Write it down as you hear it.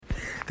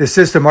This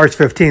is the March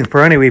 15th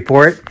Peroni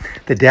Report.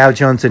 The Dow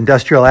Jones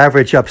Industrial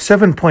Average up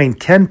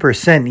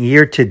 7.10%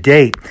 year to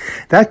date.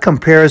 That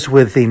compares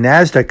with the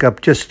Nasdaq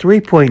up just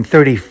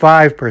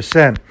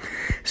 3.35%.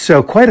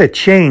 So quite a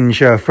change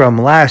from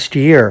last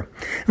year.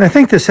 And I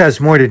think this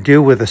has more to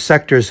do with the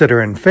sectors that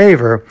are in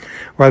favor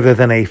rather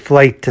than a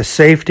flight to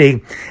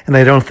safety. And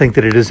I don't think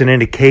that it is an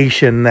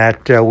indication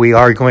that we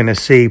are going to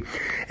see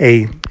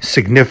a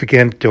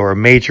significant or a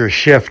major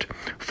shift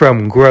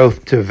from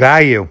growth to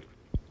value.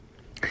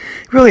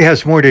 It really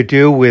has more to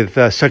do with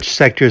such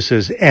sectors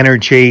as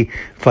energy,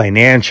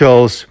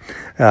 financials,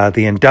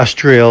 the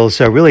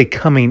industrials really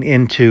coming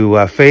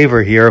into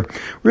favor here,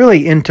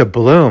 really into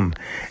bloom.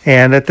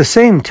 And at the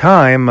same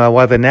time,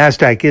 while the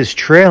Nasdaq is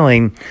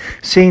trailing,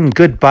 seeing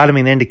good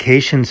bottoming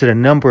indications in a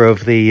number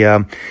of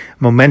the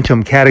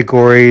momentum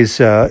categories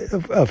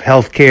of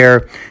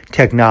healthcare,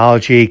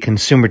 technology,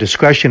 consumer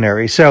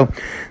discretionary. So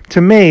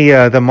to me,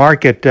 the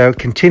market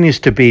continues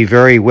to be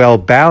very well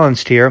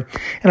balanced here,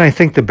 and I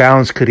think the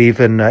balance could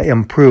even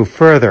improve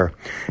further.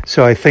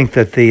 So I think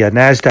that the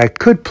Nasdaq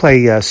could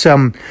play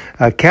some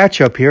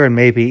catch up here and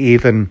maybe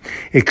even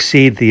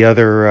exceed the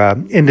other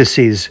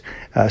indices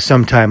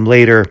sometime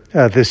later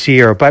this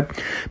year. But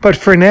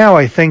for now,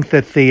 I think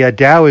that the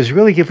Dow is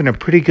really given a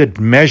pretty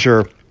good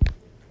measure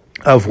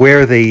of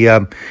where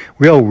the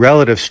real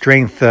relative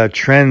strength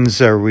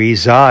trends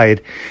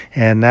reside,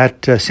 and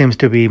that seems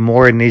to be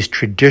more in these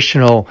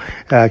traditional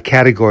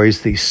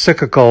categories, the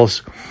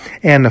cyclicals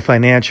and the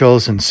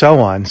financials and so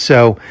on.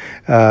 So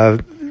a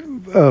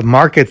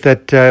market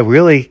that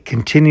really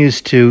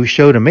continues to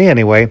show to me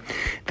anyway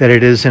that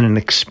it is in an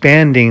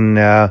expanding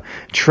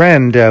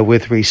trend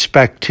with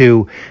respect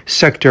to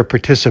sector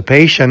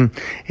participation,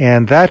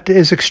 and that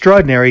is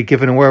extraordinary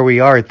given where we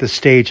are at this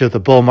stage of the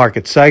bull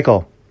market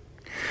cycle.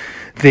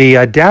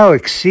 The Dow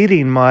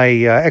exceeding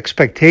my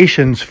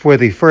expectations for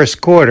the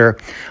first quarter.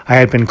 I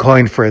had been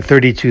calling for a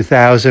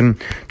 32,000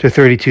 to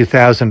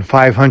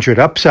 32,500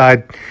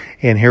 upside,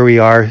 and here we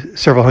are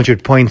several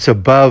hundred points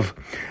above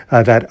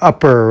that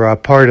upper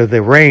part of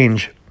the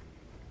range.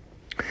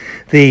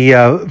 The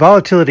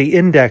volatility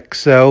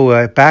index,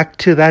 though, back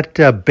to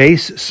that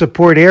base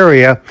support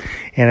area,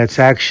 and it's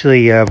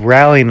actually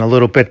rallying a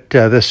little bit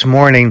this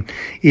morning,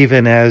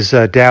 even as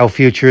Dow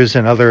futures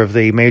and other of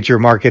the major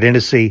market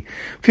indice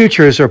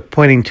futures are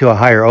pointing to a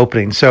higher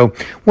opening. So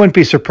wouldn't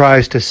be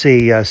surprised to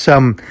see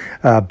some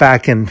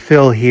back and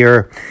fill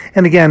here.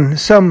 And again,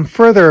 some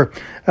further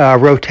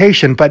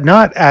rotation, but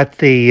not at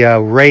the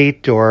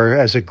rate or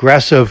as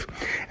aggressive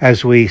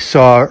as we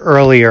saw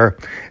earlier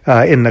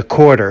in the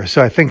quarter.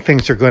 So I think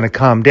things are going to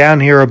calm down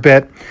here a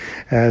bit.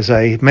 As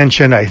I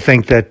mentioned, I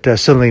think that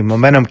some of the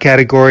momentum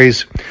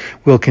categories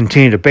will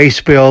continue to base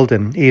build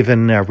and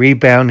even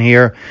rebound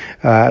here,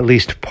 at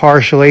least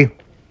partially.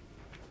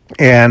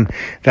 And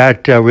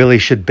that really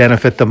should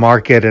benefit the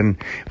market and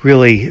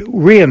really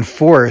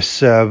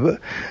reinforce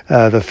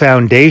the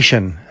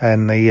foundation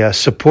and the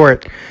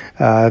support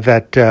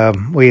that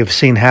we have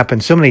seen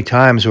happen so many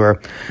times, where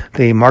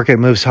the market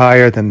moves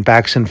higher, then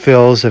backs and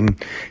fills and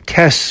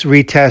tests,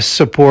 retests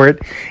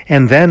support,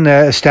 and then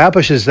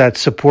establishes that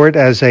support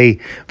as a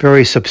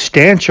very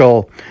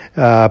substantial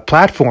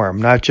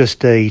platform, not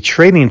just a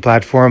trading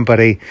platform, but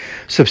a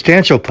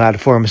substantial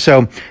platform.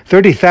 So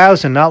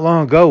 30,000 not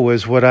long ago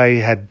was what I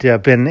had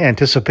been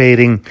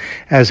anticipating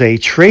as a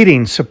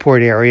trading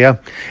support area.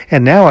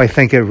 And now I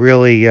think it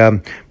really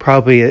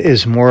probably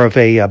is more of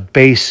a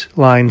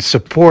baseline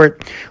support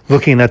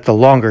looking at the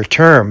longer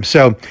term.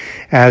 So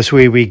as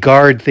we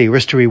regard the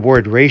risk to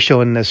reward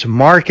ratio in this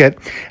market,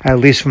 at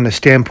least from the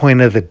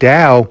standpoint of the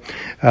Dow,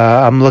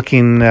 I'm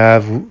looking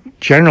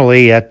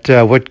generally at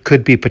what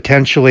could be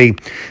potentially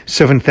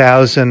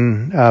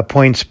 7,000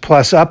 points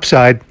plus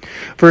upside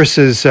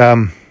versus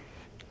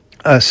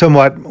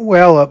somewhat,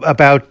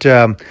 about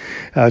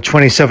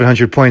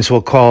 2,700 points,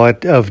 we'll call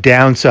it, of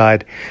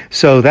downside.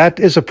 So that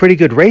is a pretty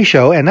good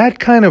ratio, and that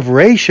kind of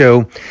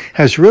ratio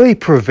has really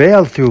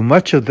prevailed through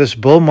much of this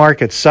bull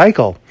market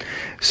cycle.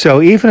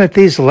 So even at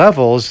these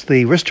levels,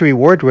 the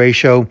risk-to-reward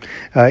ratio,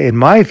 in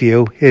my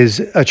view, is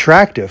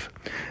attractive.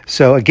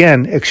 So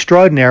again,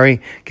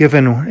 extraordinary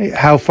given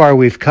how far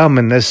we've come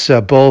in this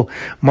bull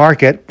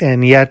market,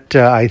 and yet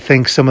I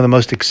think some of the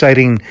most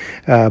exciting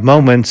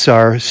moments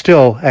are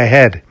still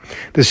ahead.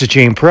 This is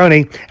Gene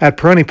Peroni at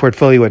Peroni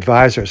Portfolio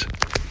Advisors.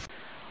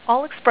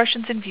 All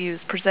expressions and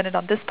views presented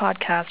on this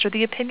podcast are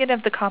the opinion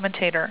of the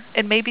commentator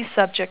and may be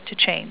subject to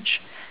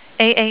change.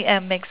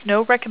 AAM makes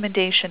no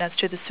recommendation as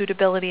to the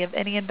suitability of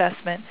any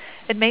investment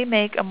and may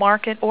make a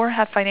market or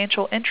have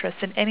financial interest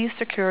in any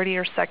security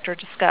or sector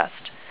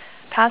discussed.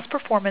 Past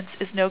performance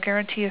is no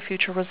guarantee of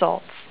future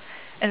results.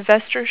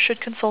 Investors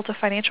should consult a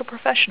financial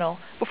professional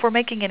before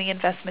making any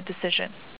investment decision.